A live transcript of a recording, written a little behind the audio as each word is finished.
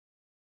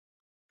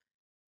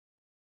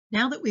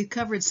Now that we've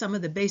covered some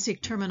of the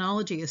basic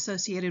terminology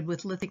associated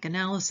with lithic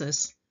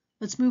analysis,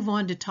 let's move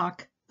on to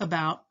talk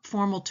about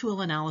formal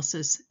tool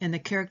analysis and the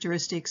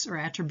characteristics or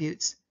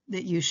attributes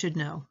that you should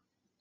know.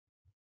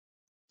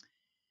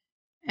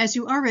 As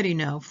you already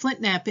know, in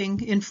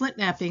flint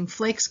knapping,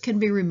 flakes can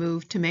be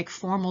removed to make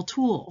formal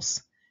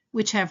tools,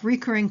 which have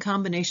recurring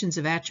combinations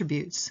of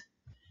attributes.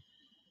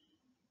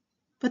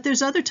 But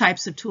there's other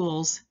types of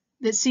tools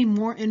that seem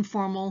more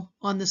informal,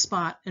 on the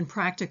spot, and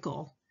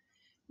practical.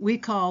 We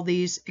call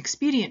these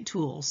expedient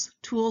tools,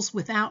 tools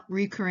without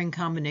recurring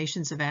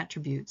combinations of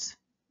attributes.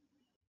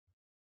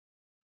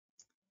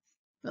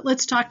 But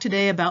let's talk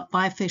today about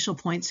bifacial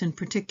points in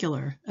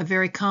particular, a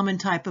very common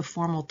type of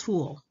formal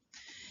tool.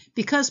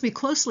 Because we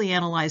closely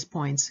analyze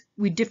points,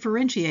 we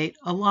differentiate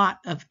a lot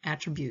of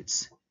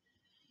attributes.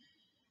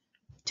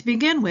 To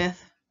begin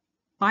with,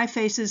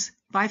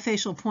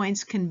 bifacial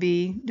points can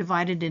be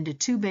divided into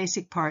two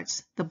basic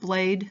parts, the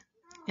blade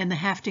and the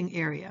hafting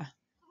area.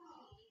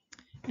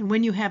 And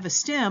when you have a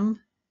stem,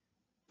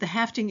 the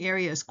hafting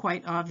area is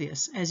quite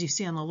obvious, as you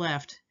see on the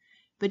left.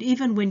 But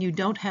even when you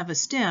don't have a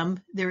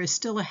stem, there is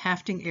still a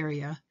hafting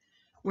area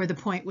where the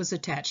point was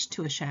attached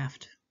to a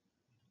shaft.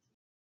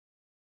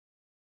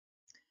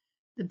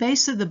 The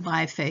base of the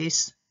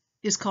biface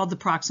is called the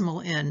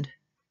proximal end,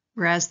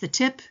 whereas the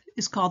tip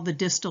is called the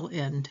distal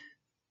end.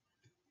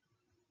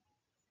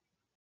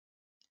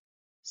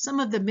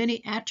 Some of the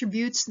many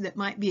attributes that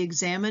might be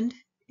examined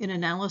in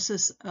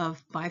analysis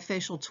of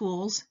bifacial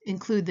tools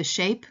include the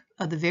shape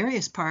of the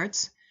various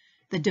parts,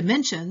 the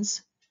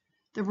dimensions,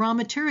 the raw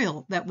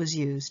material that was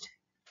used,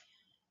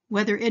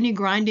 whether any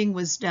grinding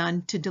was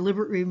done to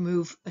deliberately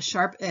remove a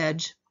sharp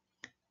edge,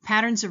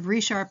 patterns of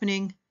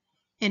resharpening,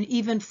 and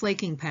even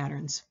flaking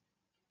patterns.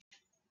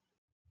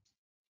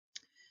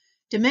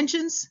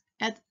 Dimensions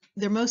at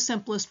their most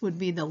simplest would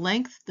be the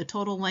length, the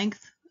total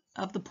length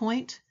of the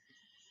point,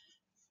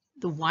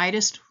 the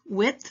widest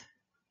width,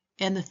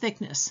 and the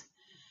thickness.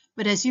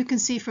 But as you can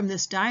see from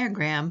this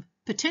diagram,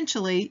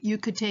 potentially you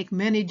could take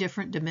many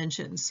different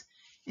dimensions,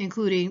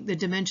 including the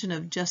dimension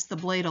of just the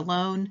blade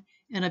alone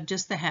and of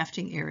just the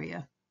hafting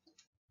area.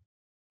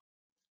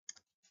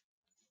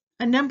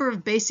 A number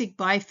of basic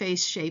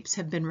biface shapes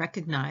have been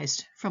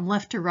recognized. From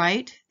left to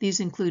right, these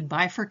include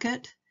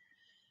bifurcate,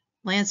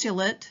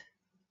 lanceolate,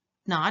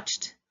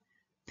 notched,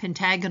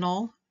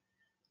 pentagonal,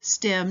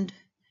 stemmed,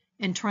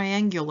 and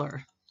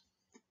triangular.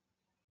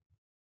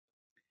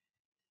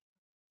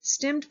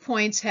 Stemmed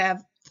points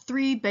have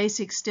three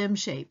basic stem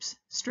shapes: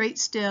 straight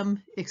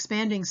stem,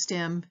 expanding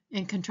stem,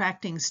 and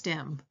contracting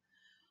stem.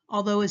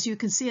 Although, as you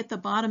can see at the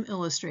bottom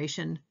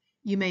illustration,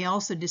 you may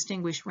also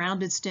distinguish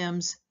rounded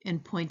stems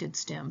and pointed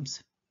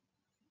stems.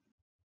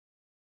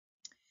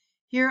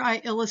 Here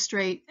I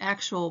illustrate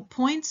actual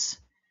points.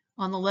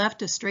 On the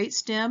left, a straight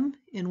stem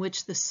in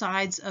which the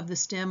sides of the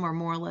stem are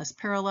more or less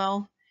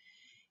parallel.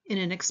 In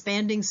an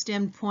expanding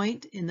stemmed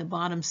point in the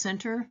bottom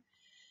center,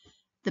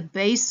 the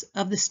base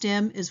of the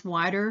stem is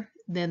wider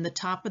than the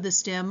top of the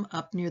stem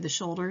up near the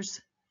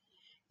shoulders.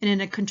 And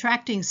in a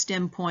contracting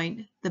stem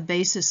point, the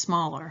base is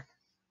smaller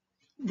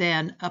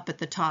than up at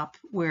the top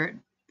where it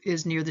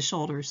is near the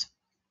shoulders.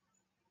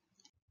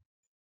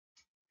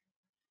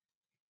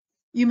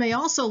 You may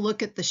also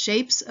look at the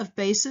shapes of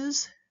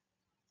bases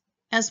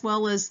as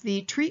well as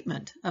the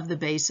treatment of the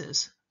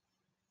bases.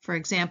 For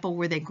example,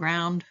 were they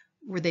ground,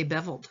 were they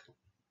beveled?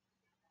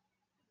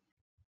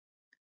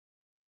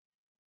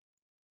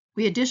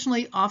 We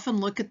additionally often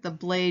look at the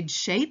blade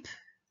shape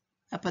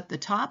up at the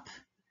top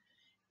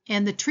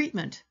and the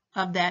treatment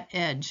of that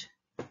edge.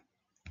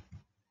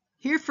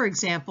 Here, for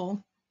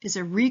example, is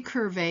a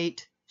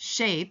recurvate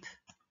shape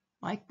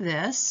like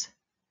this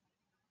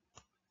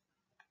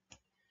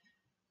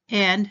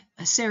and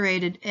a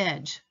serrated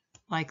edge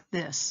like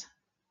this.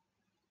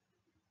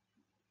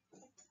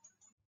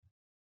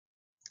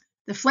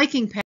 The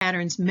flaking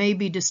patterns may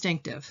be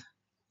distinctive,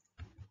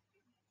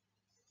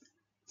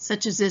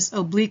 such as this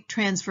oblique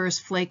transverse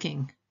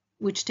flaking,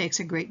 which takes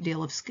a great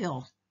deal of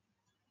skill.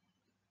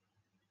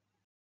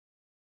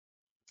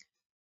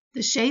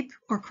 The shape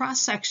or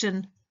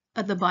cross-section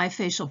of the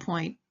bifacial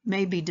point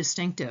may be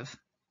distinctive.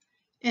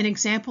 An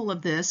example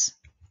of this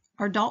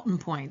are Dalton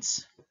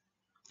points.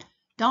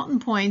 Dalton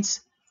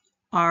points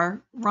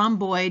are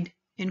rhomboid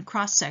in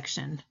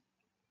cross-section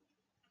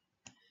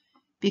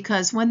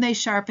because when they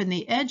sharpen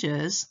the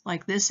edges,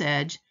 like this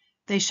edge,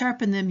 they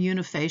sharpen them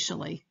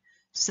unifacially.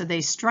 So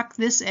they struck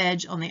this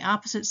edge on the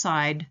opposite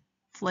side,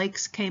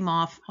 flakes came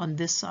off on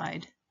this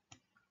side.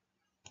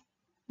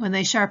 When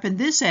they sharpened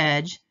this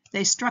edge,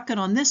 they struck it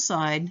on this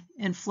side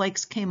and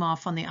flakes came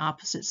off on the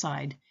opposite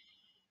side,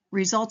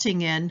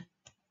 resulting in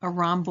a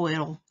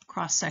rhomboidal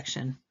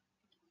cross-section.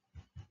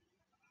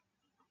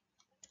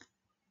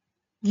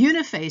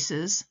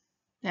 Unifaces,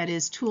 that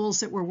is, tools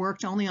that were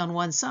worked only on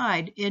one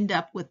side, end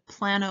up with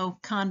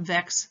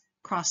plano-convex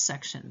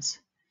cross-sections.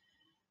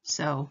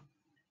 So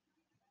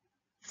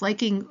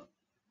flaking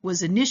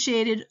was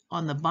initiated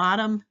on the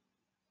bottom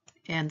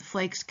and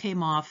flakes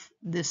came off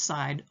this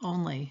side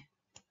only.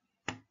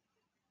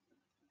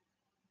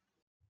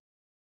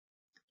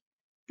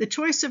 The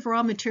choice of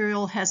raw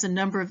material has a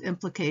number of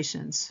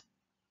implications.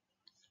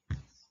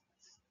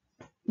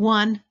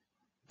 One,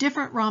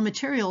 different raw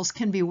materials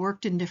can be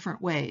worked in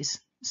different ways.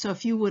 So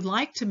if you would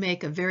like to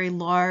make a very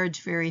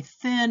large, very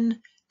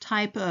thin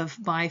type of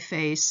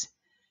biface,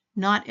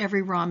 not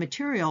every raw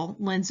material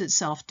lends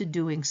itself to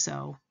doing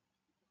so.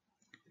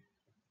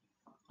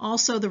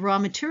 Also, the raw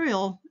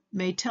material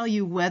may tell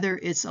you whether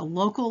it's a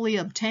locally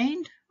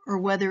obtained or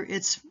whether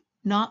it's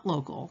not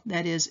local,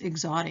 that is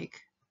exotic,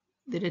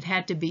 that it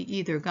had to be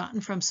either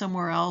gotten from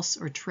somewhere else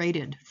or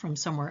traded from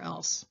somewhere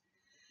else.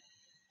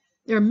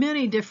 There are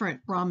many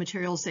different raw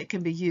materials that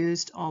can be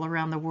used all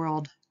around the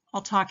world.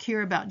 I'll talk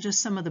here about just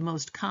some of the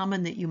most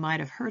common that you might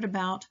have heard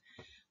about.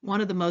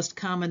 One of the most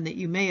common that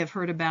you may have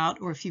heard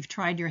about, or if you've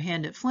tried your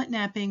hand at flint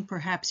knapping,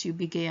 perhaps you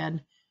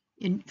began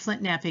in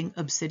flint knapping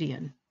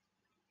obsidian.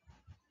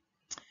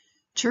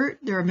 Chert,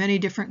 there are many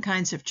different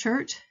kinds of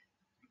chert.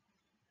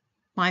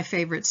 My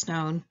favorite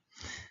stone.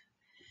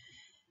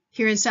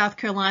 Here in South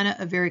Carolina,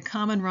 a very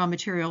common raw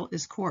material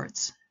is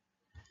quartz.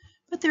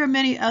 But there are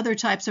many other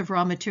types of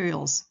raw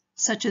materials,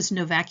 such as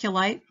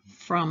novaculite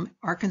from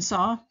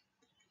Arkansas,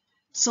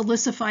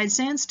 silicified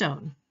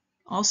sandstone,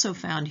 also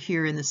found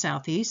here in the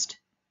Southeast.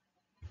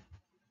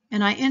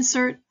 And I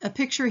insert a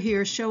picture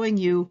here showing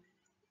you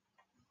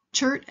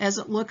chert as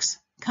it looks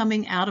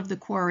coming out of the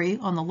quarry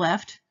on the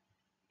left,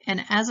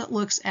 and as it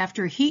looks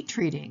after heat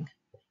treating,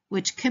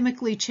 which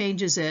chemically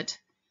changes it.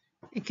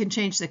 It can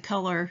change the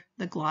color,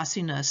 the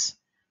glossiness,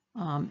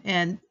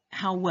 and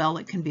how well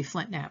it can be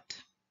flint knapped.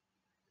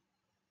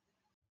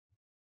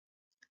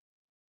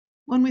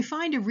 When we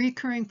find a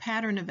recurring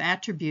pattern of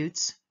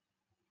attributes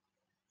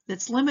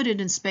that's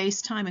limited in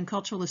space, time, and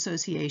cultural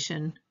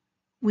association,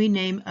 we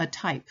name a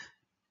type.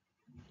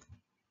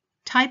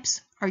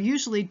 Types are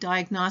usually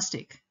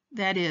diagnostic.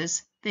 That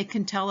is, they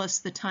can tell us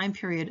the time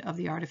period of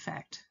the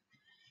artifact.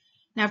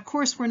 Now, of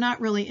course, we're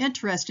not really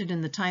interested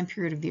in the time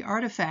period of the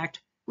artifact.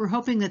 We're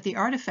hoping that the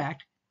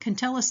artifact can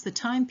tell us the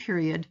time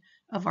period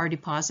of our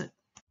deposit.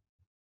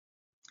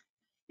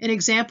 An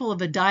example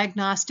of a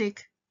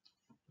diagnostic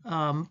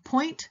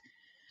point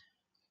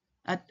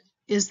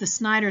is the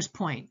Snyder's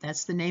point.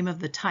 That's the name of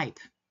the type.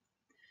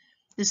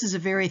 This is a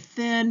very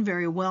thin,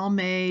 very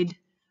well-made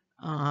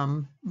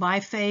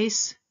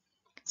biface.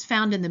 It's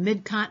found in the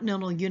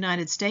mid-continental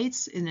United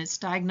States, and it's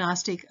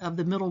diagnostic of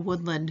the middle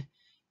woodland,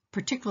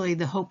 particularly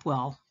the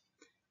Hopewell.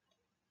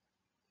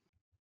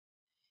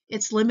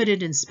 It's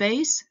limited in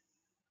space,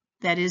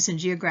 that is in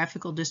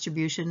geographical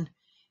distribution.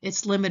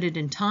 It's limited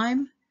in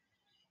time,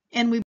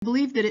 and we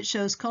believe that it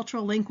shows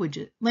cultural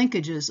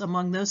linkages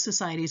among those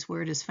societies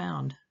where it is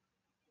found.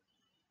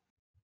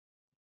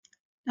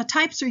 Now,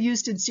 types are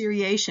used in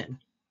seriation,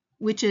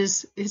 which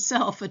is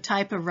itself a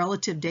type of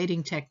relative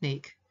dating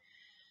technique.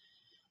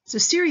 So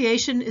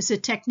seriation is a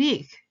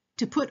technique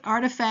to put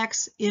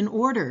artifacts in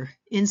order,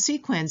 in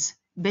sequence,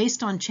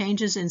 based on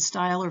changes in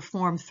style or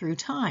form through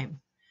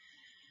time,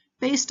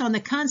 based on the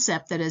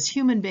concept that as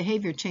human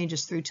behavior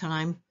changes through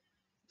time,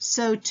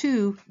 so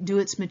too do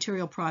its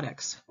material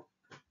products.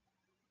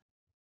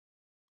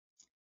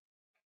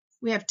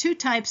 We have two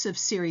types of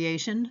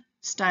seriation: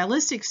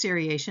 stylistic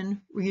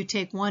seriation, where you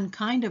take one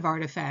kind of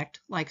artifact,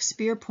 like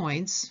spear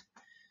points,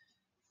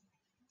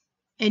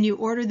 and you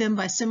order them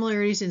by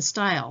similarities in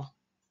style.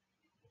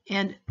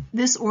 And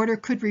this order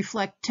could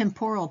reflect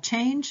temporal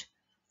change,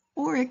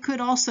 or it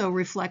could also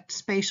reflect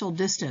spatial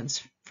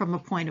distance from a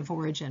point of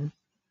origin.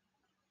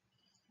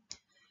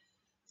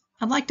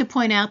 I'd like to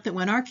point out that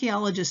when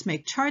archaeologists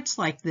make charts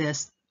like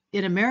this,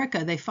 in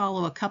America, they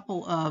follow a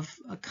couple of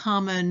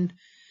common,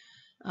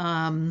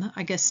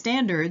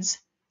 standards.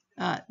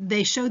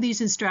 They show these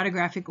in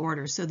stratigraphic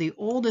order. So the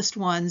oldest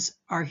ones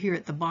are here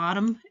at the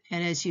bottom,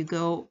 and as you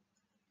go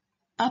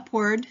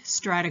upward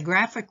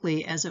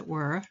stratigraphically, as it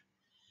were,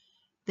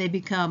 they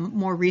become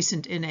more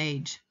recent in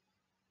age.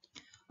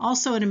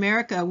 Also in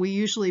America, we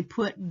usually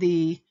put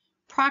the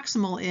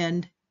proximal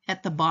end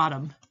at the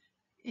bottom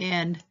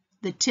and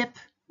the tip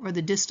or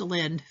the distal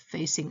end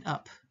facing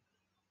up.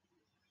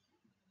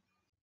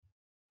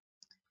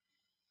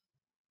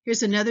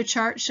 Here's another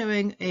chart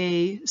showing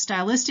a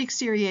stylistic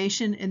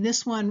seriation, and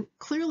this one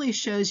clearly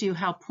shows you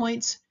how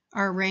points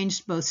are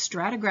arranged both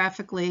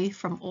stratigraphically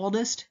from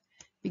oldest,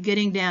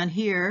 beginning down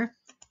here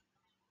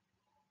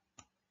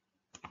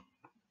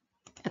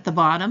at the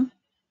bottom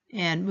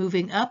and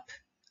moving up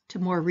to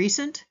more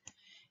recent,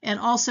 and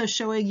also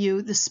showing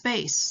you the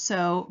space.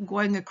 So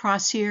going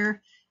across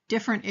here,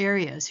 different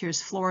areas.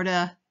 Here's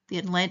Florida, the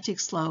Atlantic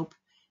slope,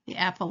 the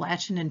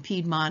Appalachian and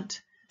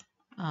Piedmont.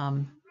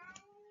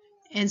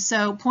 And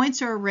so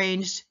points are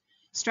arranged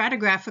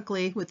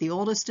stratigraphically with the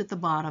oldest at the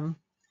bottom.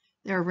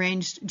 They're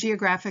arranged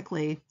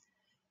geographically.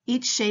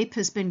 Each shape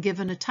has been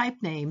given a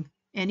type name,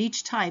 and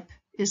each type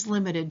is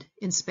limited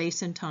in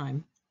space and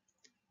time.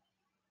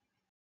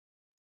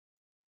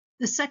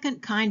 The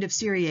second kind of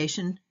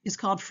seriation is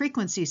called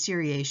frequency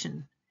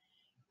seriation.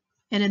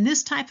 And in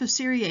this type of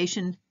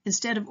seriation,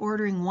 instead of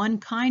ordering one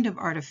kind of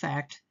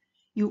artifact,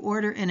 you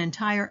order an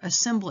entire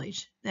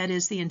assemblage, that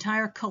is, the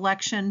entire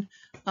collection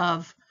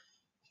of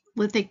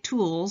lithic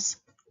tools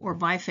or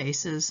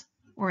bifaces,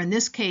 or in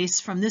this case,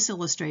 from this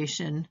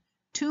illustration,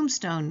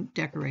 tombstone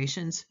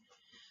decorations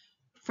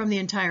from the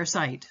entire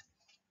site.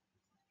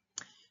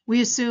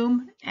 We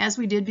assume, as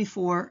we did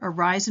before, a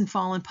rise and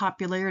fall in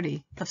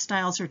popularity of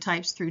styles or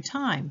types through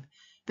time,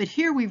 but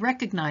here we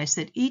recognize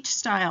that each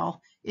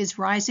style is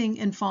rising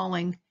and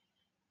falling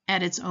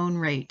at its own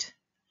rate.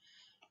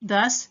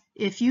 Thus,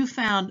 if you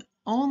found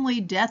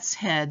only death's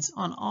heads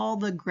on all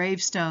the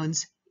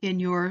gravestones in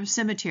your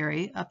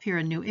cemetery up here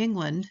in New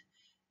England,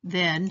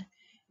 then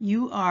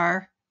you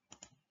are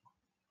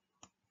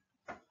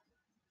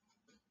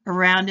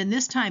around in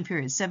this time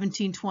period,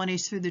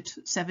 1720s through the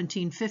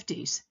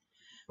 1750s.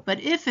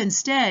 But if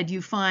instead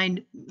you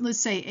find,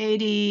 let's say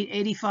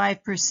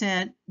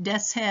 80–85%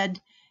 death's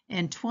head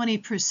and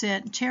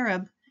 20%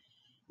 cherub,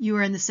 you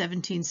are in the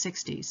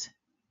 1760s.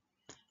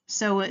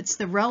 So it's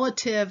the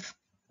relative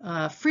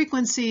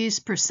frequencies,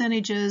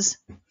 percentages,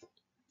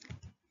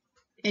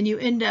 and you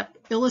end up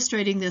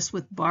illustrating this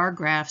with bar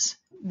graphs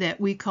that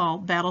we call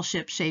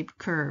battleship-shaped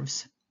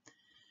curves.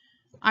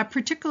 I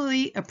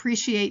particularly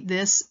appreciate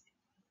this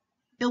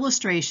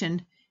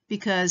illustration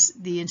because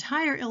the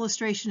entire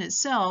illustration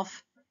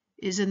itself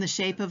is in the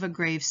shape of a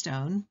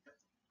gravestone,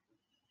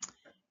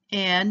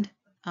 and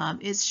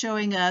it's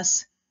showing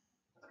us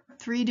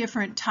three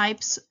different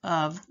types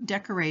of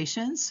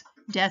decorations: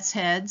 death's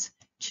heads,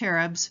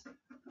 cherubs,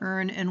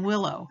 urn, and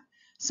willow.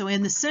 So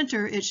in the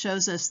center it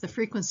shows us the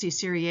frequency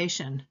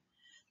seriation,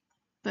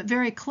 but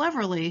very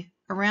cleverly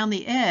around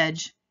the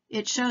edge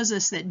it shows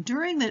us that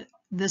during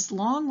this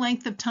long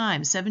length of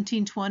time,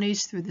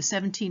 1720s through the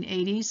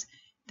 1780s,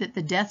 that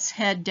the death's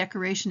head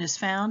decoration is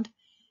found,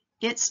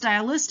 it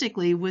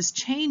stylistically was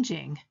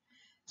changing.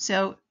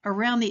 So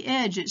around the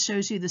edge it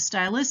shows you the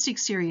stylistic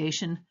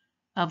seriation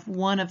of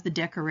one of the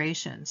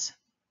decorations.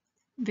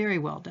 Very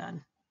well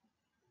done.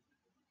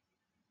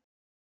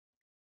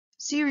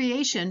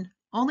 Seriation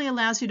only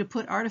allows you to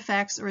put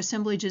artifacts or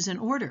assemblages in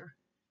order,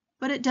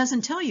 but it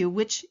doesn't tell you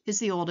which is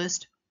the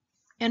oldest,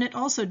 and it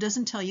also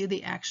doesn't tell you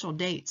the actual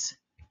dates.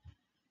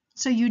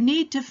 So you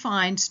need to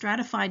find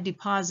stratified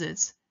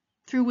deposits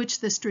through which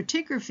the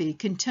stratigraphy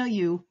can tell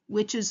you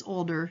which is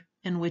older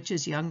and which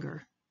is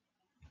younger.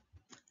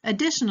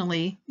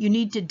 Additionally, you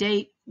need to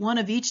date one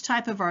of each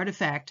type of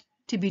artifact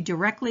to be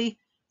directly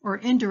or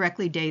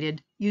indirectly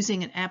dated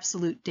using an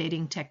absolute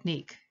dating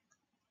technique.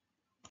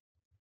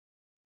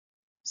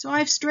 So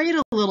I've strayed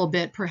a little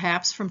bit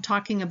perhaps from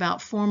talking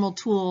about formal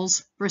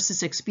tools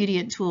versus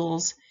expedient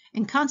tools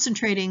and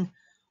concentrating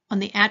on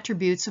the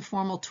attributes of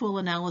formal tool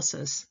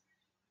analysis.